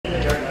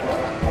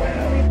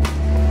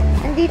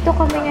nandito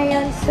kami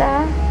ngayon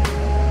sa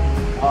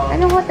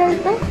anong hotel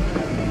to?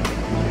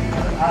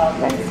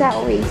 Bansa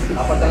Oasis.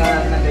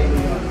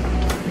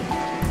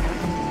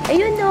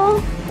 Ayun o.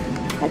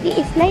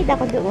 Mag-i-slide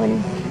ako doon.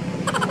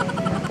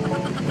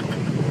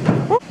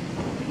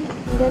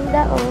 Ang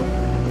ganda o.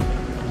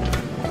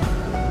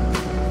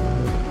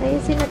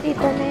 Ayun sila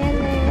tita na yan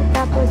eh.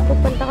 Tapos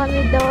pupunta kami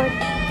doon.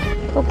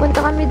 Pupunta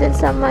kami doon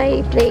sa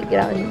may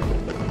playground.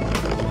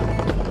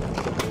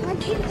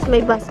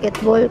 May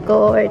basketball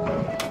court.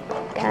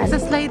 Yan. Sa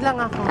slide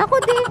lang ako. Ako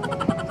din.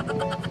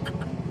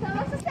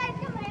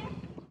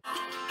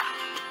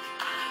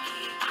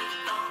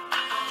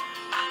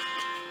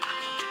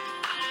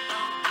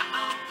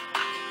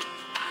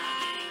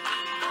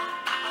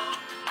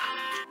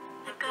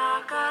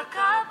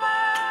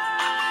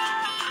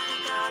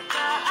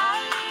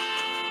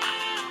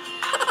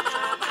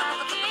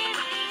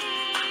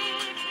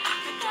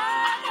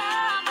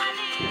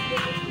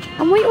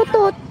 Amoy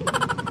utot.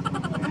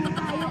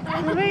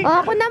 Oh,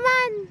 ako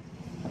naman.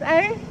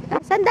 Ay?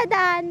 Saan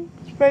dadaan?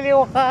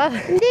 Paliw ka.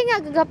 Hindi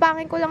nga,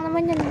 gagapangin ko lang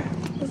naman yan.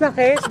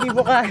 Sakit, di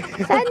mo ka.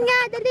 Saan nga?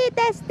 Dali,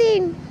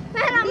 testing.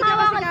 Parang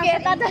mawakan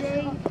kita.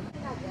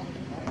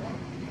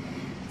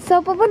 So,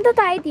 pupunta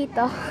tayo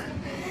dito.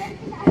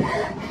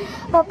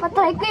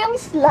 Papatry ko yung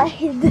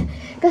slide.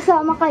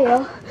 Kasama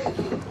kayo.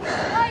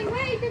 Ay,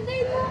 wait,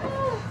 dandayin mo ako.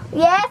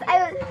 Yes, I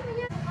will.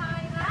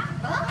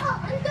 Oh,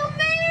 ang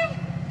dumi!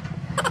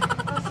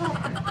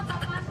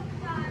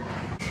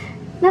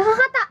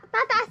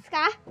 Nakakataas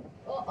ka?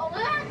 Oo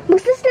nga.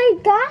 Magsa-slide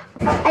ka?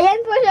 Ayan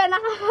po siya,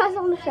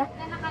 nakapasok na siya.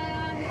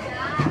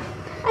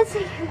 Ah,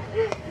 sige.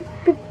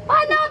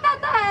 Paano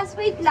tataas?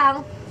 Wait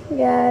lang.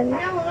 Yan.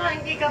 Kaya mo nga,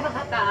 hindi ka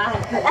makataas.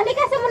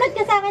 Alika, sumunod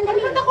ka sa akin.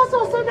 Dali. Ba't ako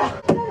susunod?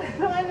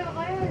 Ano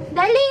ka yun?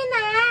 Dali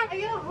na!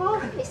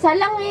 Ayoko. Isa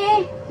lang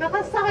eh.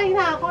 Nakasakay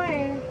na ako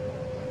eh.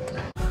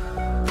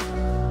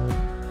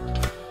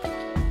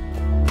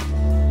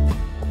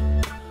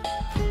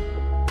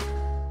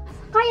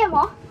 Kaya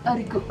mo?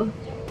 Ari ko.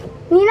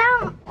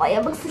 Ninang, kaya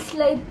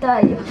magsa-slide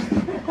tayo.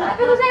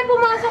 Sabi ko sa'yo,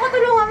 pumasok ka,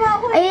 tulungan mo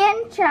ako. Ayan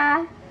siya.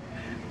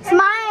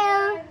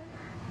 Smile!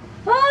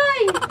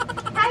 Hoy!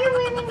 Ayaw mo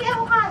yun, hindi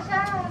ako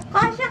kasha.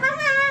 Kasya ka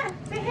nga!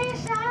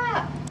 Bihesya!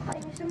 Kaya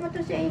gusto mo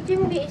to si AJ,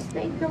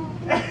 mag-i-slide lang.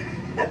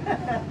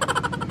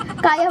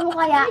 Kaya mo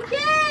kaya? AJ!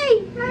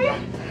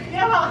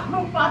 Kaya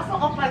makapagpasok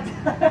ka pa dyan.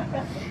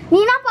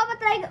 Ninang,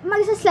 papatry,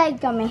 magsa-slide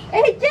kami.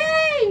 AJ!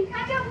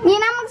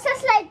 Ninang,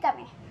 magsa-slide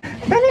kami.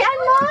 Dalian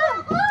mo!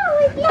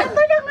 Wait lang.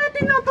 Tulong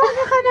natin,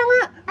 tulong ka na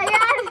nga.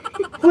 Ayan!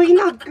 Uy,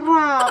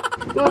 nag-crap.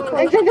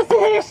 Ay, dyan na si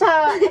Hesha.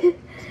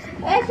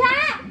 Esha!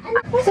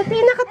 Sa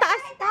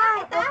pinakataas.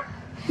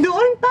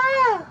 Doon pa.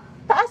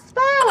 Taas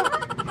pa.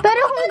 Pero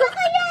kung gusto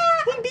kaya,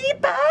 Hindi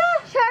pa.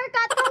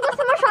 shortcut, kung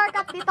gusto mo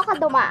shortcut, dito ka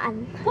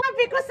dumaan.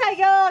 Sabi ko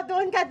sa'yo,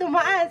 doon ka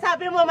dumaan.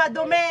 Sabi mo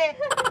madumi.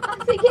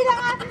 Sige na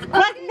nga.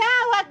 Wag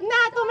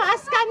na.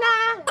 Tumaas ka na.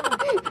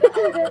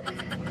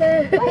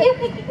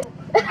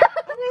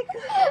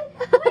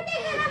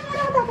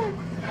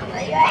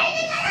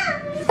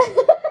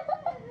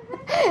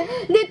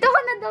 Dito ka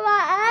na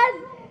dumaan.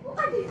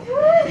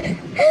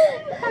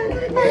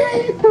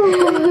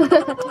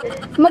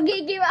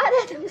 Magigiwala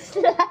ng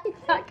slide.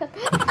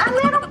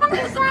 Meron pang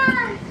isa.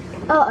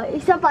 Oo,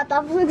 isa pa.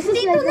 Tapos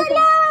magsaslide. Dito na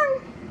lang.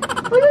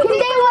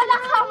 Hindi, wala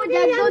ka mo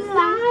dyan. Doon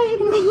lang.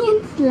 Hindi yan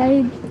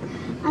slide.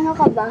 Ano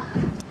ka ba?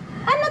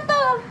 Ano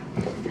to?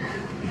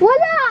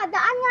 Wala.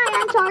 Daan nga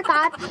yan,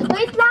 shortcut.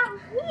 Wait lang.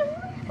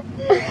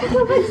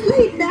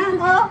 Slide lang.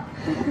 Oh.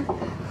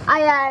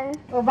 Ayan.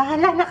 O,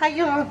 bahala na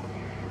kayo.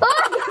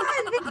 Oh!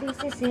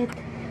 This is it.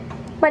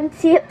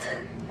 Pansit.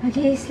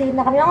 Okay, slide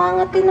na kami.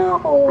 Nangangatin na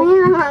ako.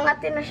 Ayan,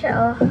 nangangatin na siya,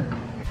 oh.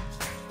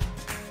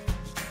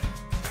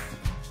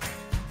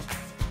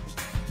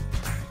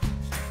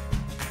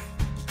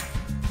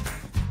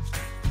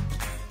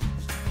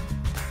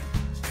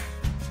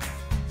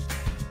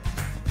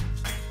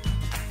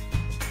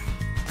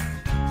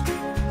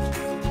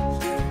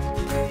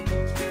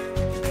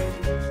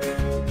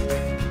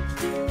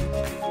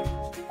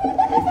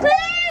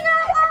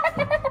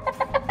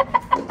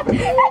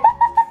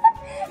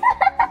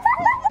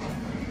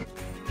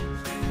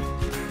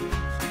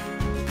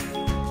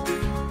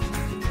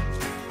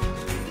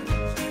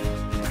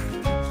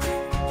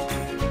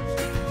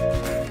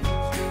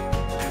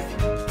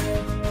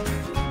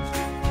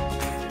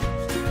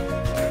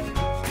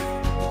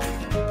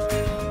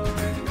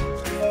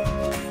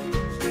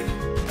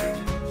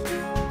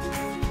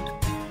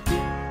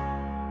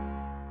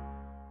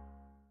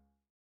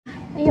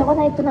 Ayoko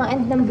na ito ng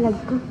end ng vlog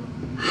ko.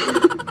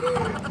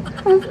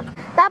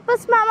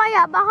 Tapos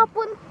mamaya, baka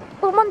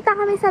pumunta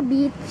kami sa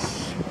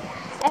beach.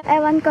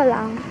 Ewan ko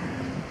lang.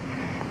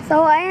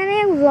 So, ayan na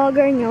yung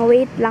vlogger nyo.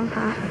 Wait lang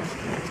ha.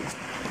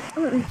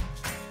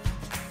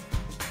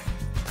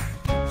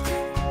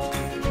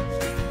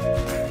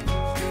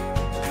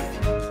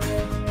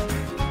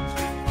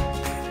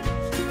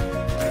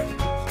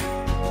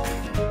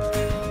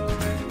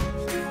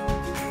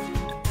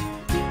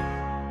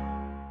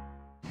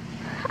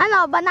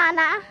 Ano,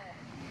 banana?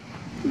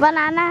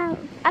 Banana.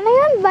 Ano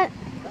yun?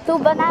 Two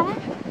banana?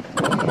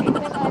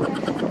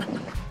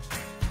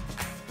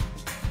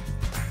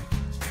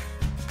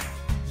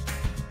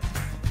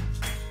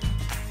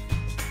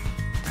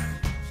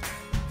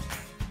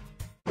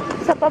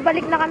 So,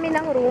 pabalik na kami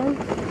ng room.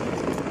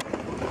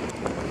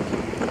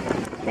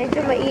 Medyo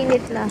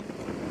mainit na.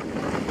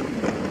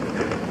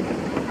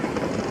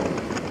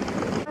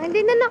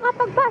 Hindi na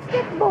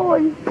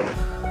nakapag-basketball.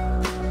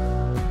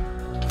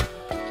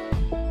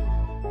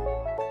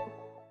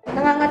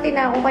 Nangangati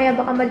na ako, kaya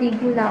baka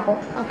maligo na ako.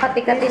 Ang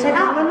kati-kati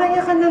na.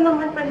 Mamaya ka na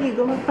naman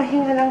maligo.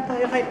 Magpahinga lang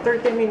tayo kahit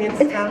 30 minutes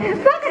lang.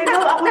 Bakit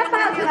Pero ako napagod?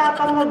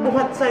 nahihirapang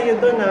magbuhat sa'yo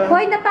doon ah.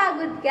 Hoy,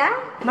 napagod ka?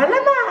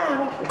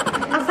 Malamang!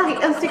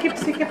 Ang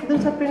sikip-sikip doon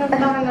sa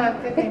pinuntahan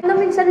natin eh. Ano,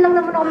 minsan lang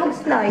naman ako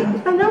mag-slide.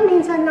 Ano,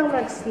 minsan lang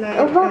mag-slide.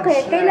 O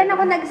bakit? Kailan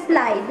ako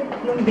nag-slide?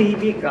 Nung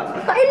baby ka.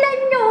 Kailan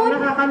yun?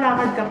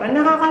 Nakakalakad ka pa.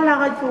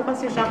 Nakakalakad ko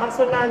kasi siya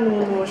kaso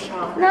nanuno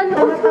siya.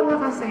 Nanuno? Tanga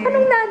kasi.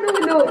 Anong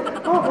nanuno?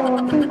 Oo.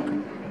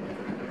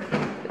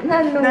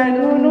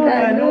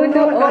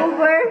 Nanuno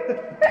over.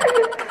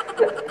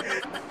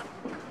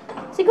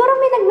 Siguro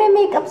may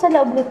nagme-makeup sa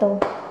loob nito.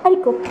 Ay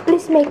ko,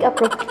 please makeup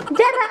room.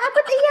 Jera,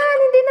 apat iyan.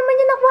 Hindi naman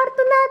yun ang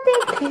kwarto natin.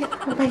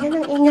 Ano ba yan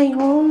ang ingay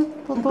mo?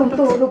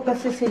 Tutulog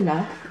kasi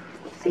sila.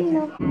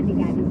 Sino?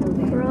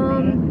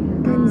 From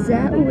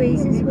Tanza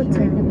Oasis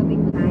Hotel.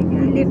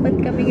 Lilipat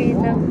kami ngayon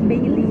ng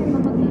Bailey.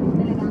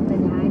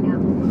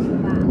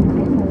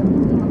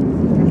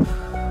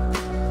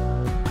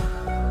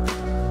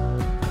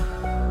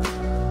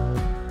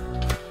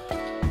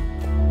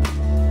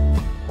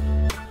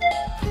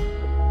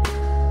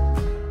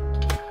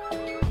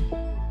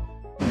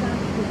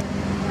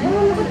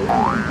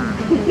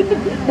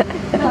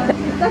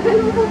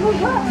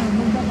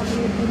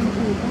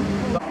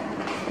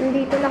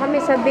 Nandito na kami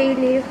sa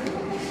Bayleaf.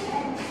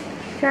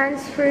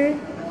 Transfer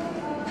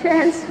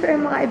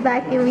mga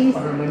evacuees.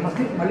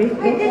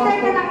 Hindi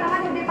tayo na naman,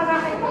 hindi pa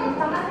kayo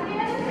pumunta.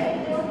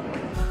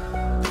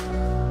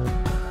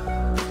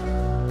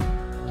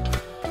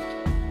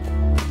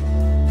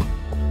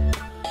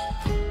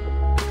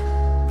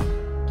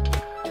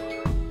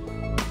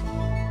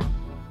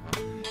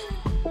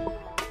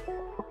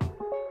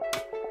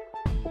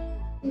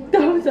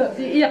 Tapos,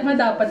 iiyak na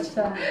dapat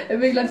siya. E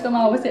biglang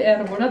tumawa si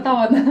Ermo.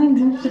 Natawa na lang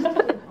din siya.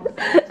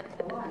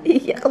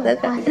 Iyak na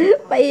ka.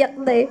 Paiyak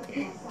na eh.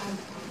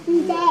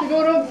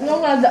 Siguro,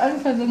 nung nadaan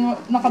siya doon,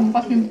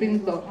 nakabukas yung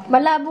pinto.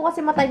 Malabo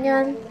kasi mata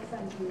niyan.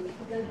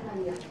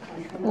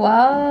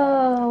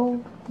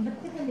 Wow!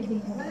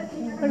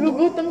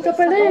 Nagugutom ka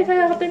pala eh,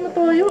 kaya ka tayo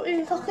matuyo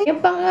eh. Yung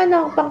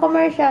pang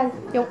commercial.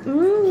 Yung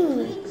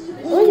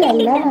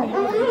ulala.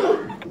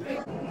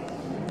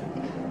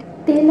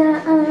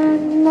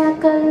 Tilaan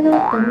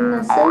nakalutang na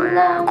sa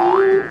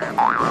langit.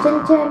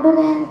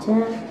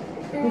 Tiyang-tiyang-balensya.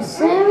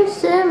 Misa.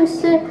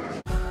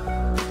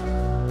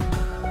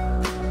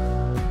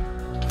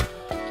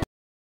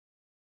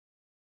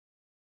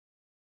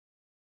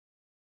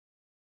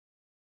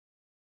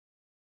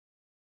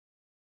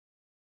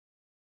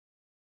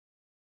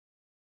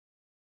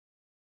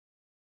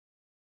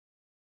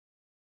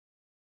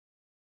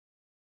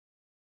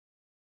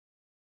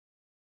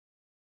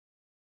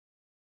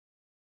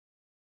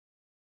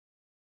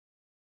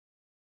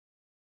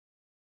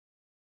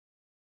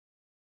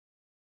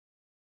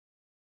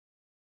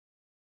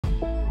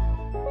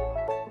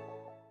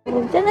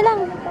 Diyan na lang.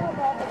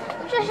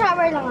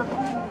 Shower lang ako.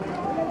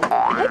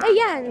 Ay,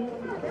 ayan.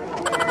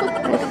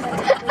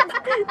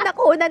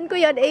 Nakunan ko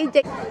yon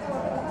AJ.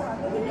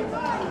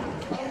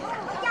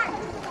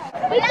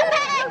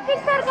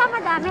 Picture ka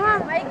madami ha.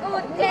 My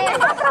goodness.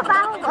 Ano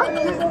trabaho mo?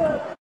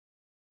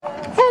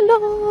 Hello!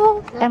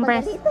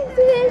 Empress.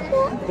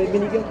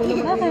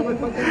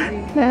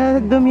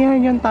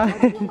 Dumihan yung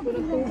towel.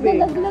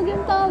 Nalaglag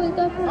yung towel.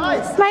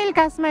 Smile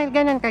ka, smile.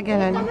 Ganon ka,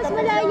 ganon. Mas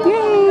malayo.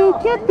 Yay!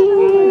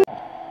 Cutie!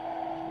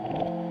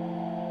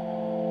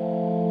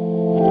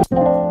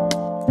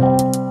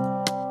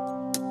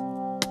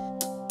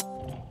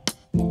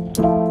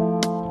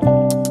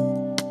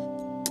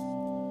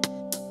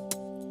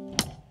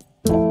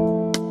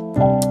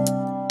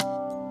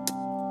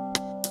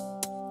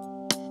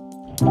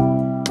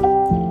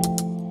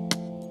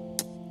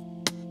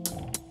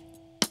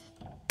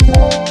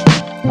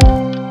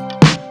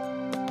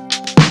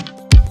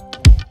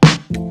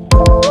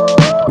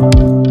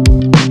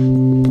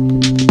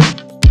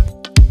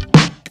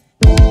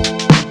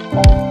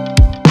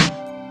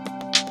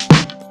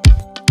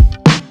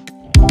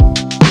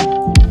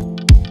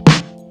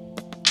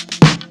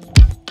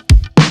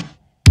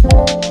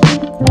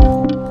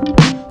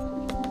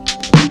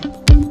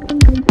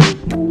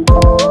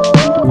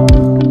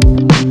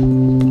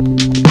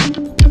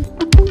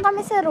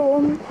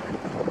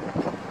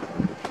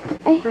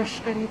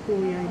 Crush ka ni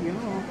Kuya yun.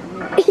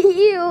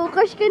 Ew,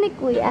 crush ka ni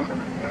Kuya.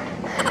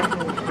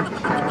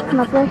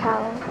 Muffler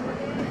house.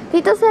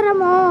 Dito, sara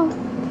mo.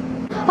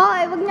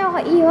 Hoy, wag niyo ako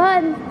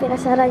iwan.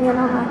 Pinasara niyo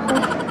lang ako.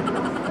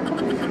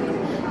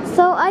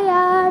 So,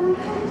 ayan.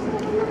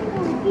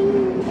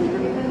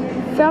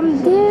 From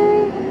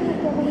there,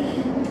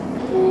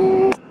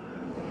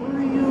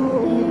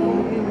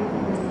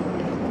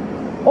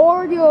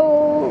 Oreo.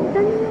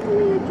 Dali na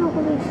kami yung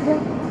chocolates ba?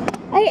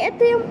 Ay,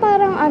 ito yung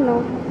parang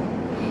ano.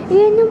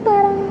 Yan yung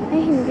parang,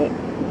 ay hindi.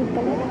 Hindi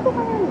pala.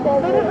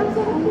 Parang ang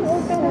sarap yung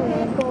opera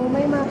nito.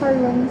 May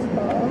macarons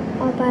to.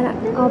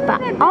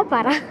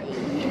 Para.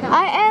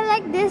 I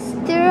like this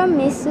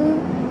tiramisu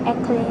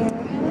eclair.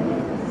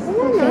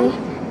 Okay.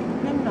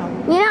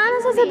 Yan ang ano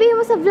sasabihin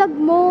mo sa vlog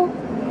mo.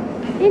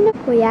 Yun na,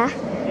 kuya.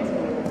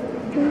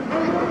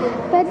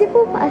 Pwede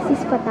po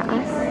pa-assist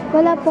pataas.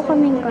 Wala po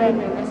kaming card.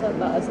 Nasa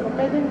taas.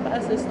 Pwede yung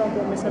pa-assist lang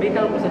po. May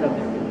tao po sila.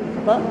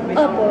 Ba?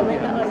 Opo, may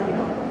tao.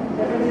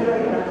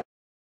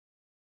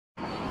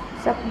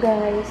 What's up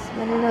guys?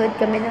 Manonood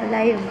kami ng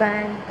live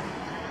band.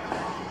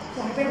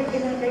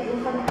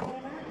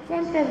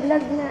 Siyempre,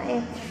 vlog na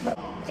eh.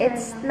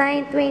 It's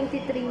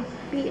 9:23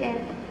 p.m.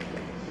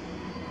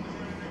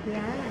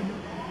 Yan.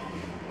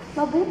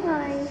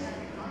 Mabuhay!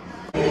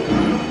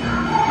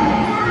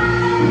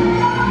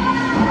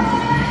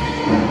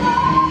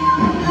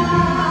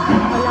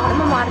 Wala ko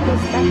naman mga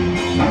artista.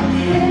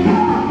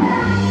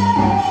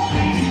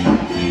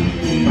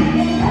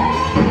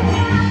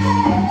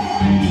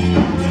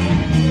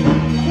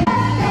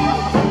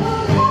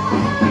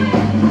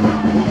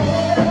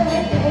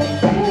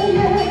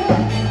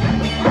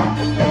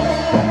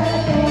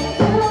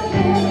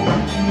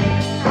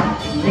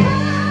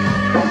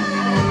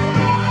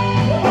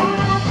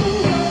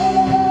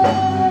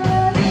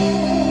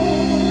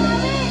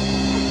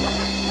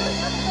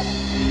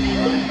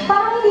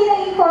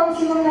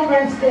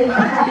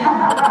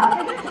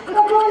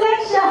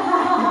 Nagulat siya.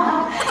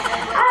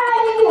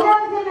 Alright, we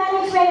have the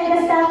management and the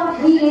staff of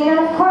DA.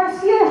 And of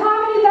course, your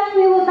Harmony Band,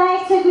 we would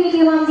like to greet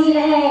you on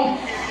DA.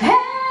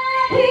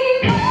 Happy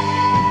birthday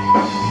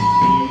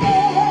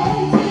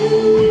to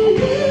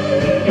you.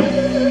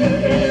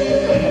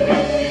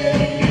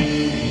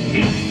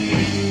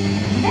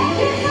 Thank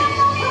you so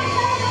much for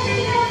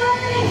celebrating your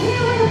birthday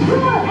here with a good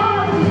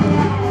Harmony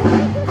Band.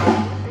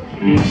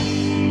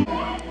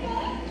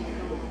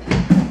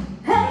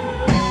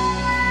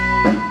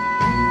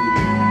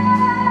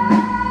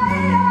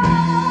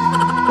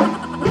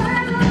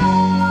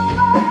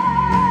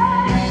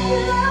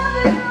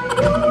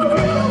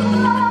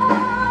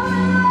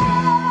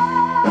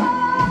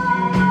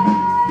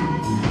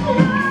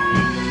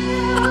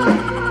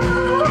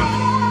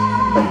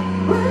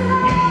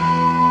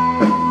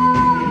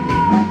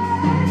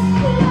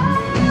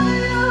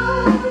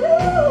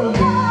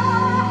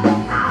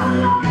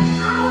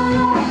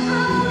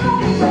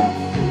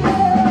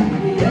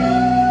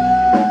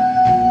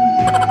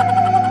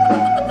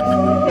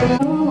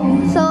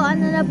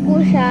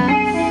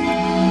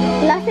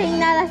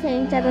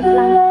 Charot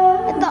lang.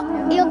 Ito,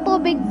 yung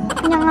tubig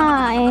niya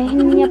nga eh,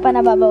 hindi niya pa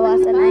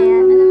nababawasan.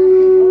 Ayan.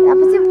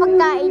 Tapos yung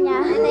pagkain niya.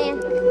 Ano yan?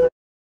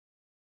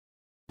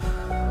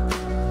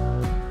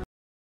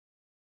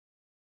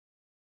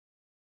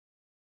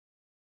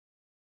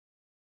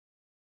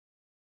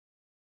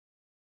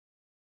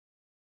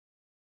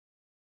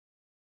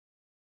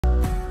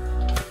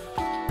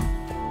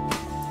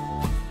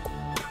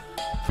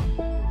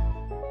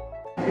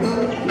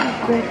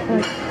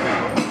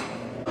 Breakfast.